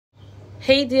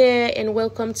Hey there, and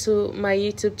welcome to my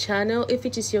YouTube channel. If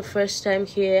it is your first time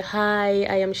here, hi,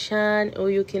 I am Shan, or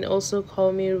you can also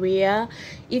call me Ria.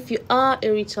 If you are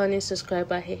a returning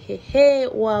subscriber, hey,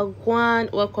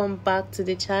 wagwan, welcome back to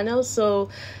the channel. So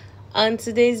on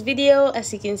today's video,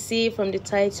 as you can see from the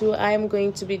title, I am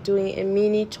going to be doing a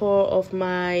mini tour of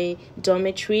my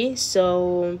dormitory.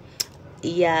 So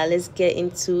yeah, let's get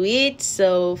into it.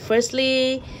 So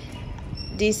firstly,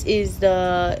 this is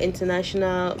the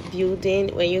international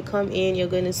building. When you come in, you're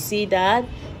going to see that,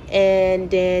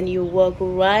 and then you walk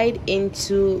right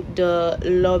into the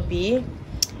lobby.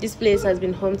 This place has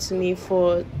been home to me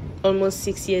for almost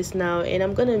 6 years now, and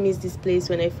I'm gonna miss this place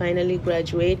when I finally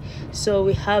graduate. So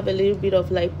we have a little bit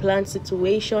of like plant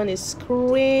situation, a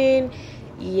screen,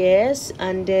 yes,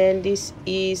 and then this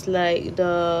is like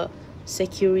the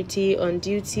security on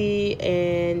duty,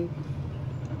 and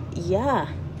yeah.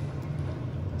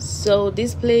 So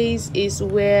this place is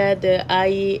where the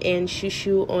Ayi and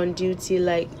Shushu on duty,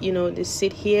 like, you know, they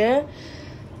sit here.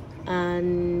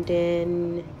 And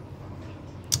then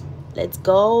let's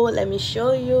go. Let me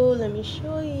show you.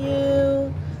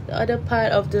 The other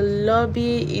part of the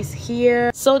lobby is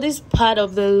here. So this part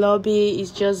of the lobby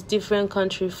is just different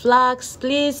country flags.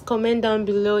 Please comment down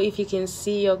below if you can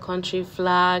see your country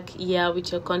flag. Yeah,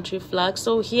 with your country flag.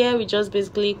 So here we just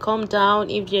basically come down.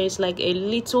 If there is like a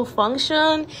little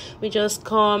function, we just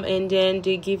come and then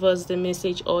they give us the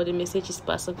message, or the message is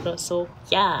passed across. So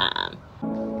yeah.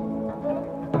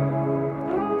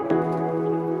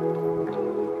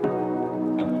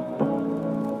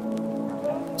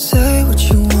 Say what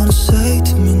you wanna say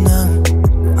to me now.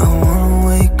 I wanna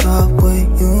wake up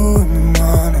with you in the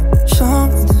morning. Show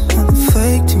me there's nothing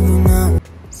fake to me now.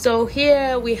 So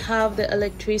here we have the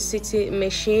electricity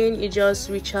machine. You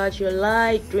just recharge your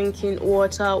light, drinking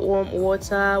water, warm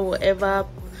water, whatever.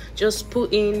 Just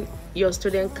put in your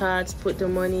student cards, put the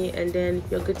money, and then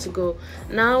you're good to go.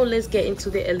 Now let's get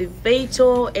into the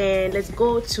elevator and let's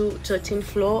go to 13th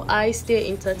floor. I stay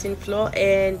in 13th floor,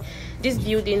 and this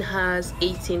building has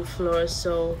 18 floors.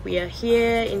 So we are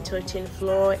here in 13th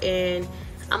floor, and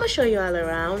I'm gonna show you all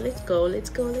around. Let's go.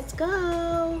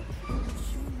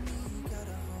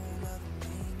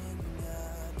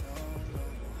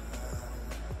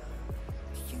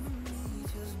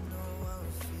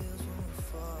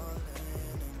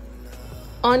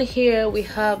 On here we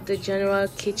have the general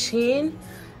kitchen,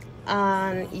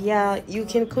 and yeah, you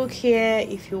can cook here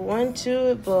if you want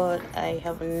to, but I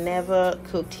have never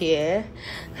cooked here,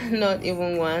 not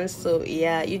even once. So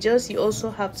yeah, you also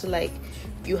have to, like,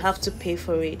 you have to pay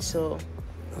for it. So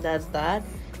that's that.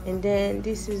 And then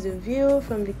this is the view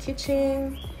from the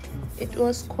kitchen. It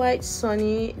was quite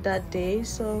sunny that day,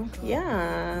 so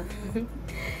yeah.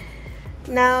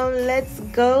 Now let's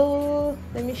go.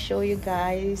 Let me show you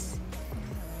guys.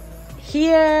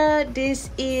 Here, this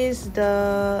is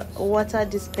the water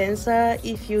dispenser.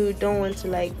 If you don't want to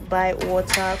like buy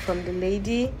water from the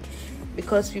lady,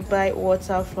 because we buy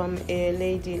water from a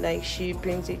lady, like she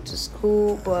brings it to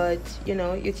school, but you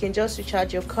know, you can just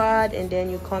recharge your card and then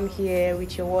you come here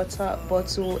with your water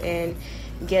bottle and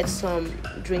get some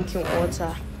drinking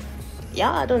water.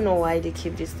 Yeah, I don't know why they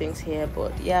keep these things here,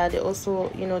 but yeah, they also,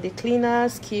 you know, the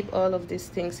cleaners keep all of these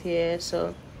things here.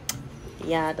 So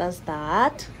yeah, that's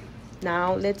that.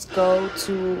 Now let's go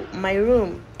to my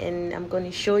room, and I'm going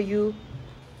to show you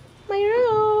my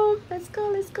room. Let's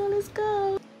go.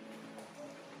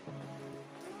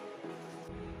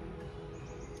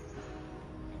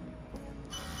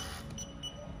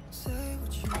 Say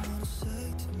what you wanna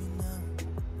say to me now.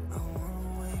 I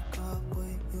wanna wake up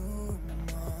with you in the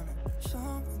morning. Show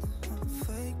me there's nothing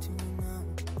fake to me now.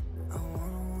 I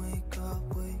wanna wake up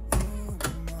with you in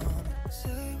the morning.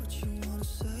 Say what you wanna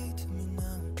say to me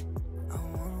now.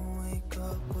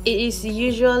 It is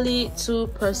usually 2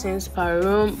 persons per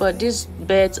room, but these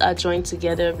beds are joined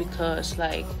together because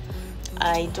like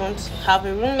I don't have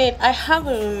a roommate. I have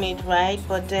a roommate, right?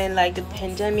 But then like the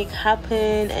pandemic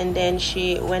happened, and then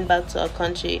she went back to her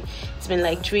country. It's been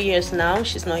like 3 years now.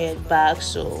 She's not yet back,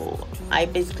 so I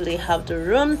basically have the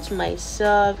room to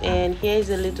myself. And here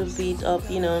is a little bit of,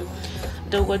 you know,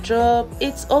 the wardrobe.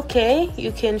 It's okay.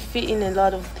 You can fit in a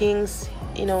lot of things.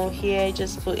 You know, here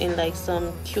just put in like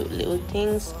some cute little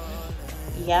things.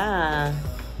 Yeah.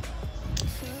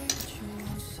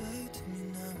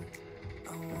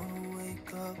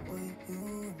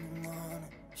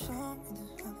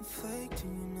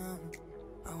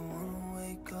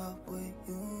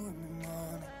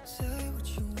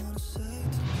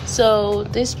 So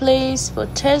this place for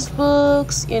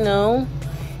textbooks, you know,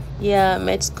 yeah,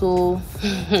 med school.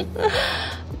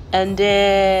 And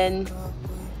then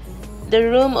The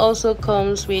room also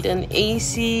comes with an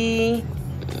AC.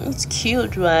 It's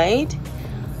cute, right?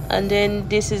 And then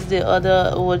this is the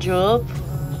other wardrobe,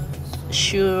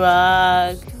 shoe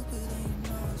rack.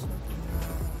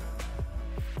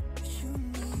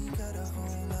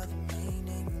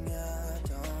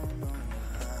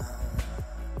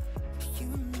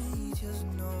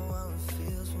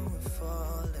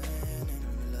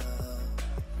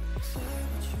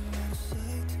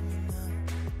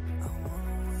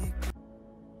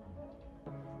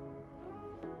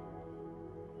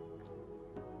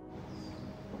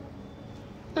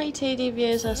 My teddy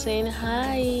bears are saying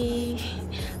hi.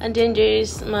 And then there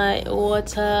is my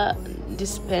water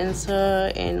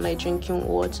dispenser and my drinking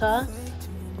water.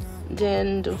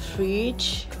 Then the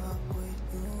fridge.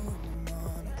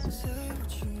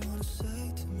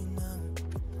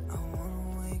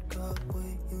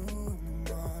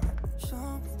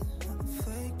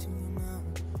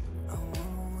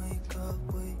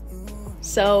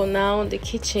 So now the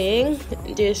kitchen,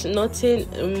 there's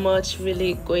nothing much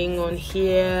really going on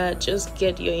here. Just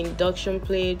get your induction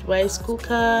plate, rice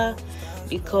cooker,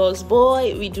 because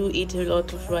boy, we do eat a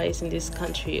lot of rice in this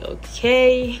country,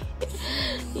 okay?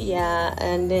 Yeah,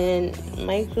 and then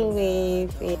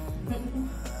microwave.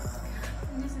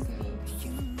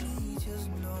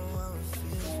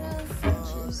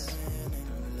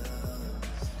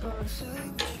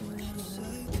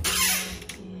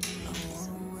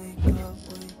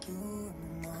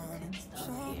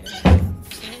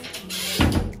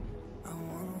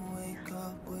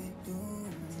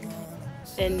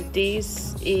 And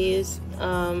this is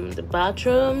the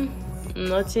bathroom.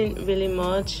 Nothing really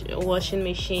much. Washing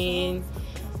machine,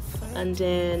 and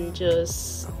then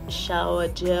just shower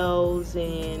gels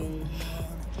and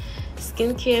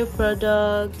skincare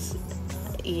products.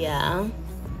 Yeah,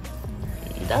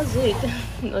 that's it.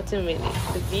 Nothing really.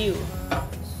 The view.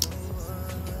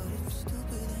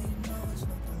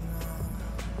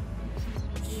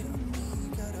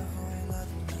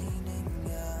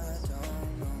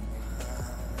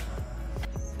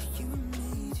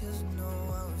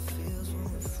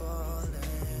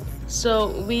 So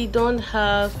we don't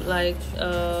have like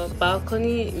a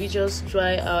balcony. We just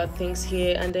dry our things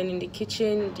here, and then in the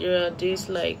kitchen there are these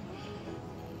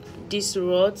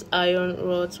rods, iron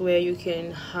rods, where you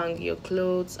can hang your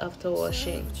clothes after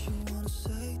washing.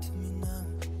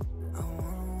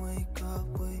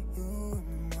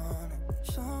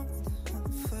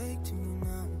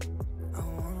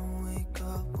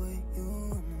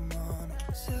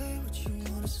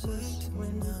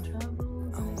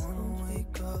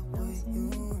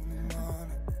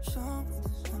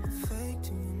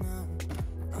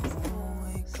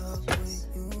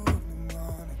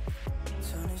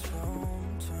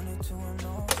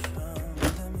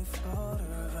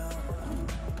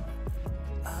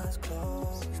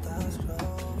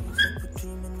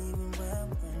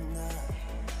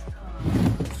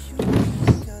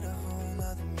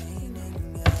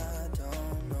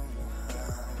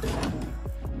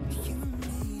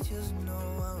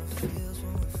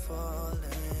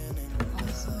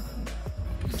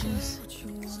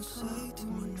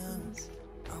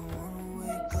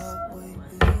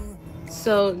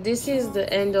 So this is the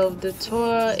end of the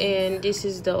tour, and this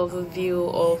is the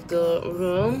overview of the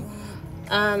room.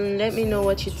 Let me know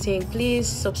what you think. Please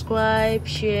subscribe,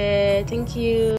 share. Thank you.